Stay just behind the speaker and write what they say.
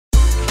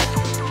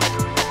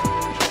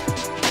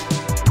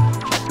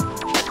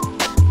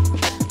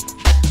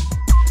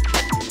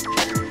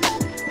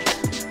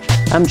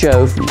I'm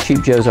Joe from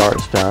Cheap Joe's Art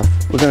Stuff.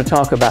 We're going to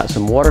talk about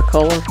some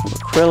watercolor, some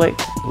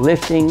acrylic,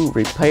 lifting,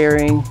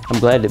 repairing. I'm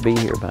glad to be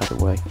here, by the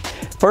way.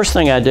 First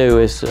thing I do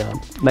is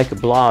make a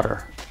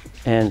blotter.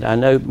 And I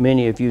know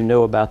many of you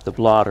know about the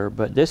blotter,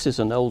 but this is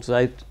an old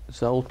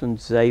Zoltan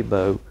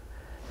Szabo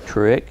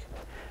trick.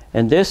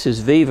 And this is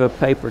Viva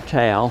paper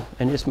towel,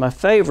 and it's my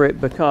favorite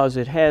because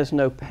it has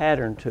no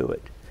pattern to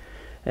it.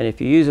 And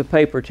if you use a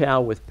paper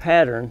towel with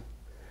pattern,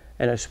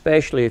 and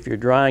especially if you're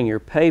drying your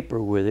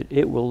paper with it,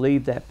 it will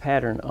leave that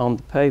pattern on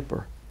the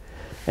paper.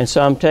 And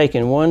so I'm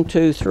taking 1,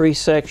 2, 3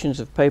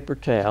 sections of paper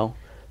towel,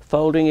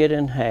 folding it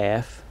in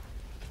half,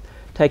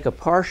 take a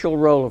partial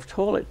roll of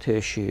toilet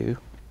tissue,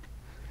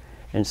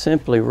 and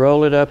simply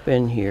roll it up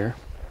in here,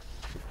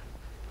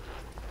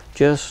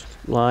 just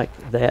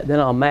like that. Then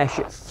I'll mash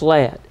it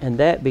flat, and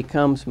that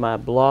becomes my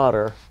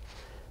blotter,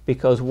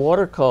 because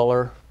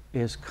watercolor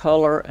is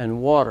color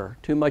and water.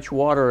 Too much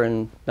water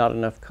and not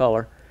enough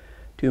color.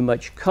 Too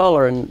much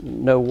color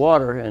and no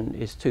water and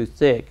it's too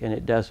thick, and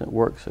it doesn't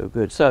work so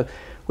good. So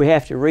we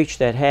have to reach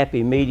that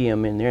happy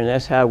medium in there, and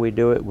that's how we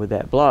do it with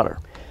that blotter.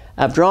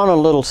 I've drawn a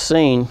little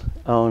scene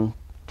on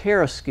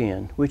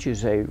Terraskin, which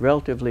is a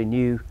relatively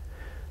new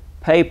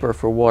paper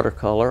for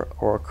watercolor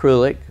or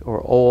acrylic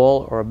or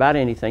oil or about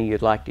anything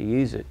you'd like to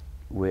use it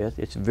with.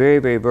 It's very,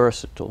 very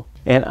versatile,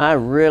 and I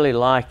really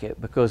like it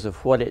because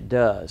of what it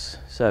does.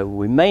 So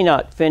we may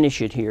not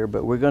finish it here,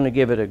 but we're going to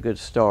give it a good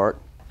start.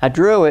 I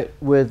drew it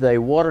with a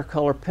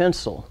watercolor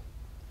pencil,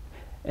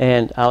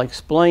 and I'll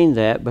explain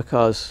that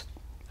because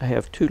I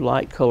have 2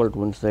 light colored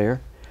ones there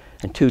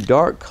and 2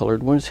 dark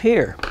colored ones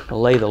here. I'll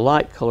lay the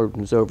light colored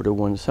ones over to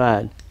one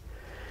side.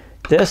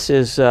 This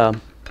is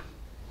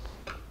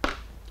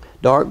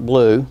dark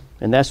blue,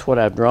 and that's what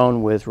I've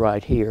drawn with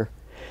right here.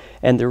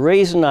 And the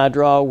reason I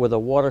draw with a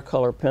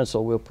watercolor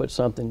pencil, we'll put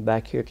something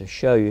back here to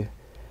show you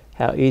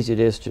how easy it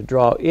is to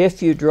draw.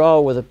 If you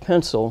draw with a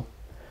pencil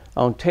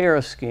on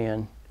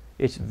Terraskin,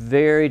 it's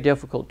very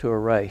difficult to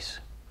erase.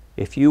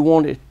 If you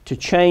want it to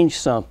change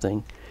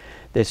something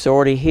that's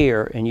already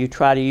here and you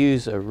try to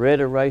use a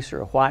red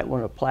eraser, a white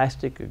one, a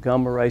plastic, a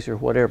gum eraser,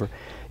 whatever,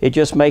 it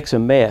just makes a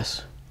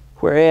mess.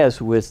 Whereas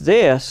with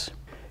this,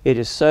 it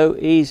is so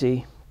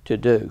easy to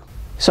do.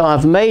 So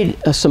I've made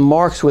some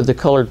marks with the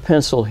colored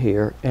pencil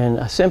here, and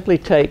I simply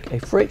take a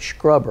Fritch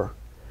scrubber,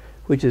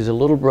 which is a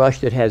little brush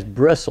that has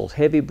bristles,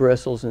 heavy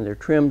bristles, and they're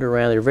trimmed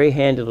around. They're a very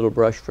handy little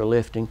brush for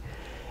lifting.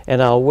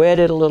 And I'll wet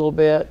it a little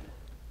bit,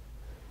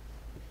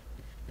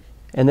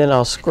 and then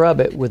I'll scrub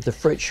it with the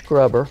Fritch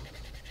scrubber.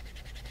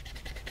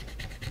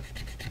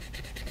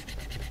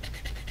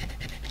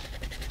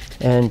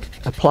 And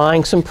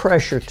applying some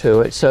pressure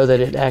to it so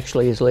that it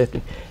actually is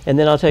lifting. And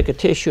then I'll take a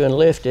tissue and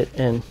lift it,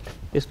 and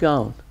it's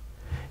gone.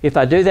 If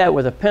I do that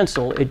with a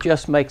pencil, it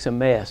just makes a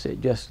mess.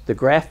 The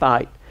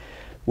graphite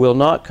will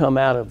not come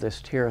out of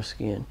this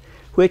Terraskin,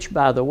 which,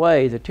 by the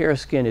way, the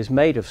Terraskin is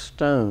made of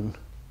stone,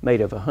 made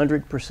of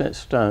 100%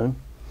 stone.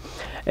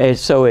 And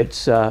so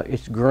it's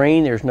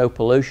green, there's no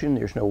pollution,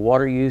 there's no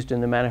water used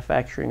in the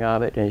manufacturing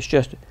of it, and it's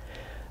just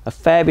a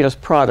fabulous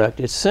product.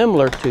 It's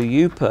similar to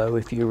Yupo,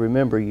 if you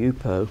remember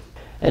Yupo.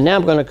 And now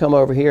I'm going to come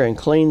over here and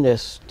clean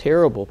this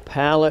terrible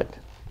palette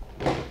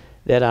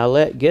that I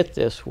let get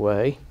this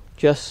way,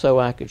 just so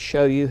I could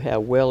show you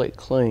how well it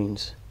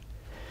cleans.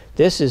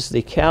 This is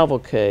the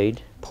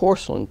Cavalcade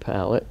porcelain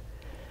palette,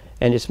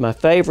 and it's my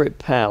favorite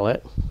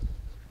palette.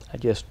 I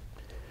just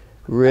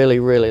really,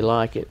 really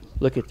like it.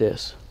 Look at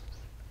this.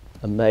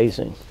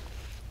 Amazing.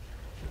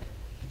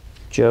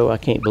 Joe, I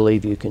can't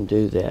believe you can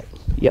do that.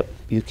 Yep,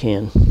 you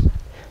can.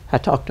 I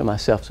talk to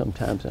myself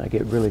sometimes and I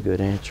get really good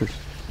answers.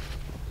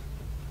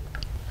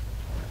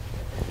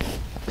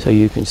 So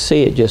you can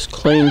see it just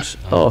cleans,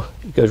 oh,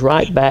 it goes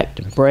right back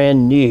to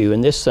brand new,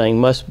 and this thing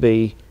must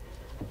be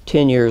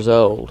 10 years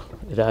old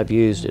that I've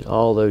used it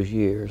all those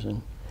years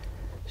and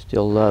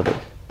still love it.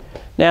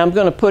 Now I'm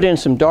going to put in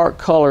some dark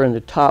color in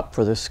the top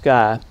for the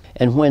sky,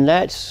 and when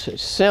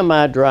that's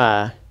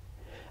semi-dry,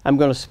 I'm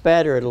going to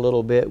spatter it a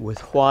little bit with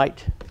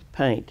white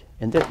paint.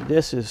 And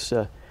this is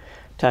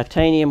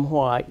titanium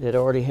white that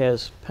already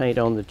has paint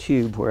on the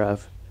tube where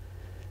I've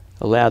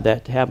allowed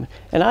that to happen.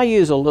 And I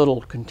use a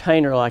little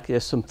container like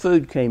this. Some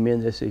food came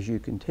in this, as you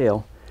can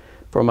tell,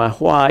 for my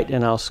white,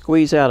 and I'll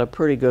squeeze out a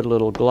pretty good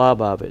little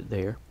glob of it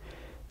there.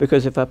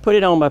 Because if I put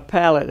it on my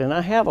palette, and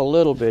I have a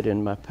little bit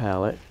in my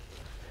palette,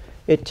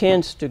 it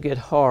tends to get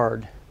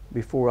hard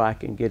before I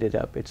can get it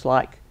up. It's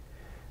like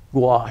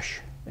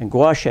gouache. And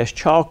gouache has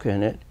chalk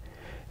in it,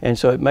 and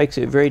so it makes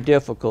it very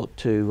difficult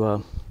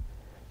to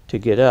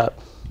get up.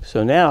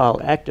 So now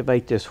I'll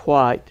activate this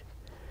white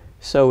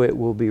so it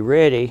will be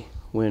ready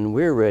when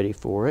we're ready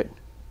for it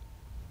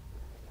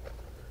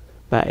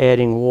by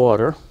adding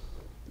water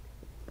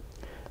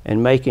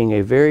and making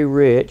a very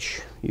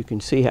rich, you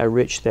can see how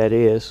rich that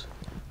is.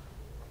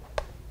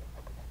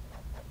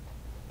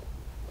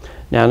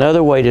 Now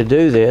another way to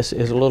do this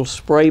is a little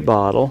spray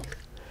bottle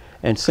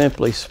and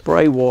simply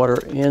spray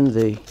water in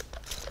the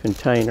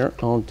container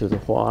onto the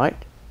white.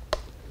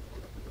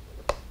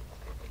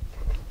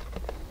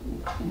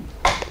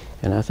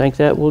 And I think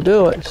that will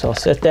do it. So I'll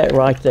set that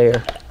right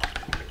there.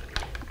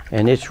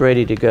 And it's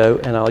ready to go.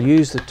 And I'll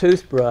use the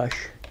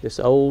toothbrush, this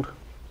old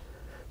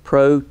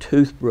Pro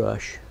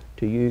toothbrush,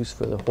 to use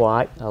for the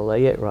white. I'll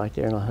lay it right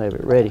there and I'll have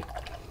it ready.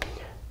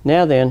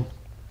 Now then,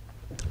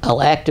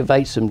 I'll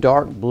activate some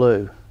dark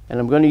blue. And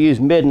I'm going to use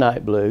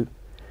midnight blue,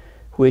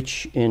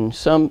 which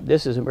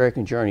this is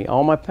American Journey.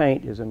 All my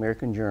paint is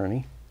American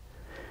Journey,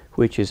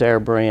 which is our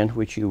brand,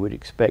 which you would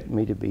expect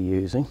me to be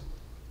using.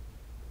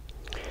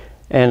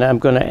 And I'm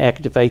going to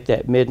activate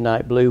that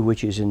midnight blue,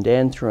 which is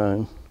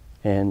Indanthrone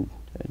and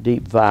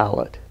deep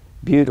violet.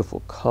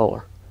 Beautiful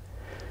color.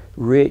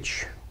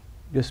 Rich,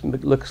 just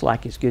looks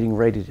like it's getting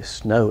ready to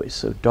snow. It's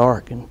so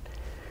dark and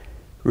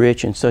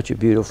rich and such a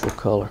beautiful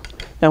color.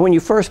 Now when you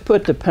first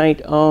put the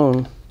paint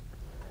on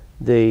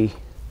the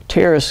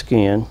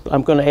Terraskin,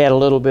 I'm going to add a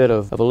little bit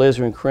of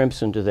alizarin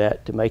crimson to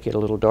that to make it a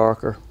little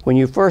darker. When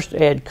you first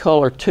add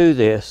color to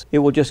this, it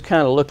will just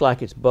kind of look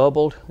like it's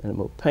bubbled, and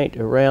we'll paint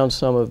around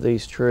some of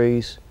these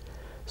trees.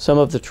 Some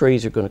of the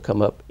trees are going to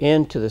come up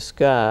into the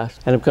sky,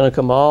 and I'm going to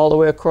come all the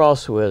way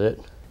across with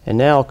it. And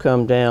now I'll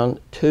come down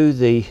to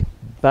the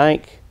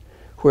bank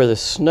where the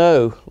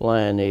snow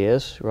line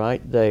is,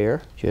 right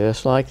there,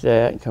 just like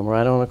that, and come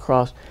right on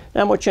across.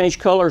 Now I'm going to change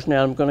colors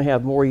now. I'm going to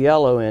have more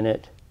yellow in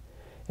it,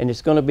 and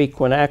it's going to be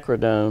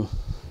Quinacridone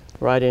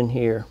right in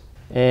here.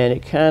 And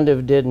it kind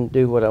of didn't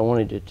do what I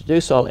wanted it to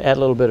do, so I'll add a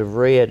little bit of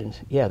red, and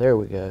yeah, there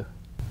we go.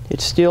 It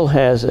still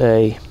has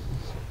a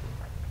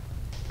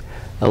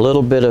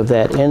little bit of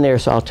that in there,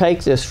 so I'll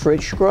take this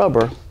Fritch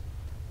scrubber,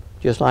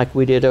 just like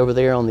we did over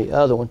there on the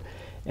other one,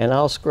 and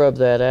I'll scrub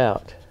that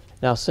out.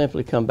 Now I'll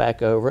simply come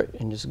back over it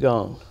and it's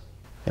gone.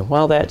 And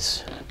while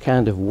that's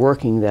kind of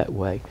working that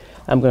way,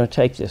 I'm going to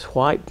take this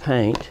white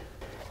paint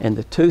and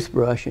the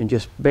toothbrush and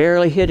just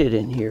barely hit it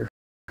in here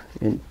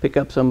and pick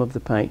up some of the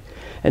paint.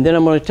 And then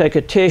I'm going to take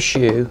a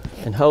tissue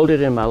and hold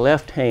it in my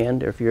left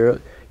hand, or if you're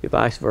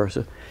vice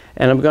versa.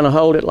 And I'm going to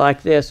hold it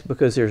like this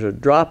because there's a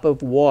drop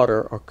of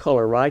water or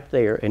color right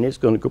there, and it's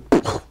going to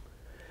go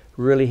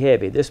really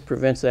heavy. This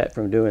prevents that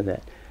from doing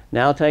that.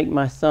 Now I'll take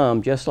my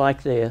thumb just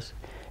like this,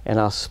 and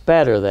I'll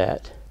spatter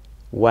that.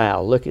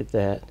 Wow, look at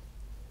that.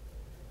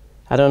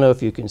 I don't know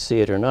if you can see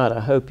it or not. I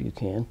hope you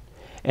can.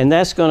 And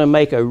that's going to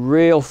make a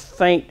real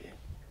faint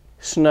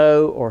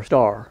snow or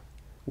star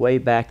way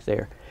back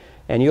there.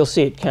 And you'll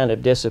see it kind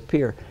of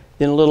disappear.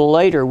 Then a little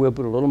later we'll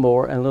put a little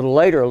more, and a little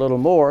later a little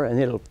more, and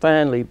it'll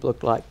finally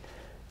look like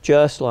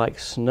just like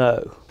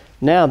snow.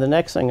 Now the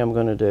next thing I'm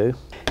going to do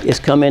is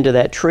come into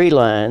that tree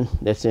line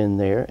that's in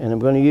there, and I'm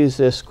going to use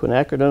this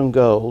Quinacridone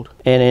Gold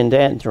and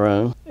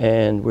Indanthrone,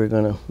 and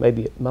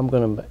I'm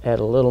going to add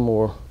a little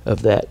more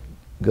of that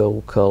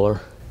gold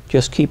color,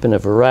 just keeping a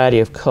variety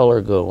of color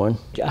going.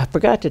 I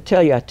forgot to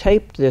tell you, I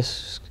taped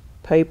this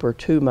paper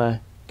to my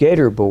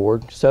gator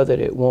board so that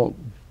it won't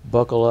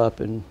buckle up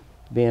and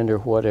bend or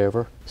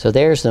whatever. So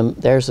there's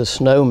a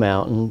snow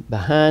mountain.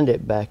 Behind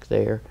it back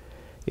there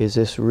is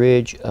this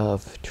ridge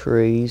of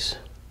trees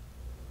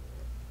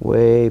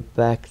way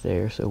back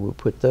there, so we'll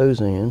put those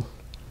in.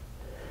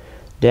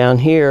 Down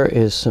here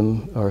is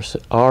some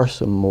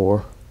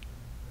more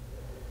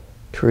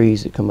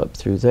trees that come up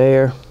through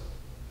there.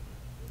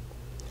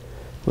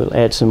 We'll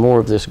add some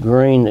more of this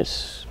green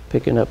that's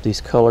picking up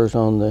these colors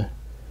on the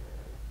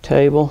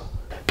table.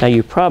 Now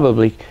you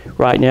probably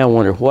right now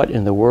wonder what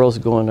in the world's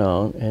going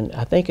on, and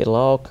I think it'll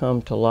all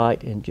come to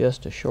light in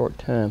just a short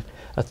time.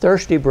 A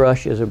thirsty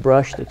brush is a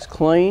brush that's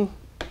clean.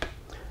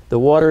 The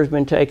water has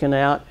been taken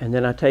out, and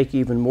then I take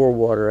even more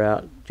water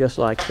out, just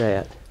like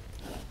that,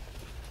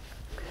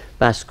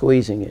 by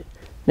squeezing it.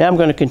 Now I'm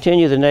going to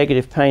continue the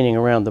negative painting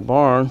around the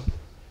barn,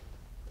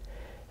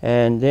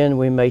 and then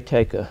we may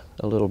take a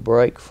little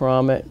break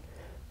from it,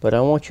 but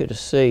I want you to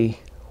see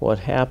what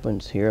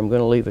happens here. I'm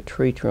going to leave a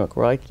tree trunk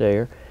right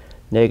there,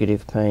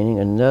 negative painting,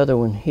 another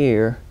one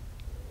here,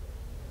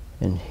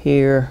 and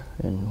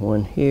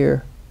one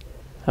here.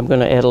 I'm going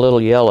to add a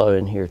little yellow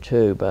in here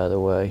too, by the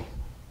way.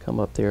 Come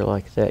up there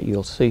like that.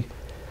 You'll see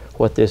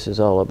what this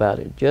is all about.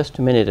 In just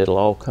a minute it'll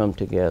all come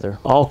together.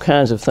 All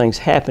kinds of things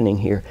happening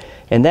here,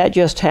 and that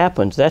just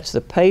happens. That's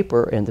the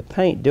paper and the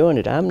paint doing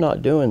it. I'm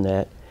not doing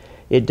that.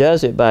 It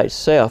does it by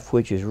itself,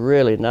 which is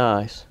really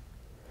nice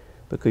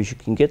because you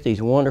can get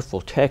these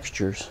wonderful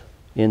textures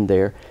in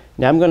there.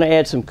 Now I'm going to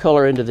add some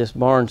color into this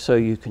barn so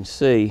you can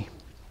see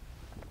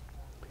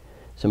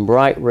some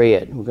bright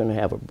red. We're going to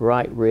have a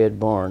bright red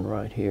barn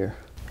right here,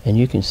 and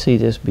you can see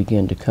this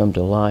begin to come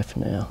to life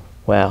now.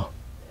 Wow,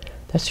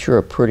 that's sure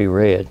a pretty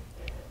red.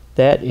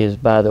 That is,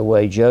 by the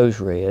way, Joe's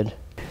red.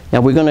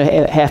 Now we're going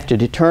to have to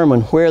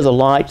determine where the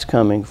light's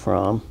coming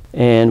from,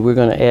 and we're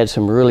going to add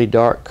some really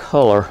dark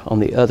color on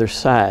the other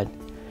side.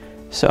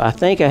 So I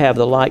think I have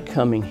the light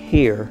coming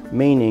here,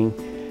 meaning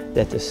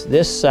that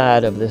this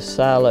side of this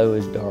silo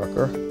is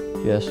darker,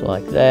 just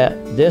like that.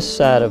 This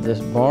side of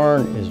this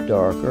barn is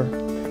darker,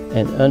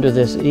 and under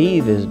this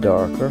eave is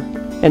darker.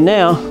 And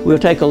now we'll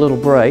take a little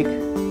break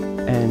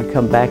and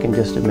come back in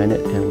just a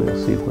minute, and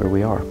we'll see where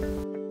we are.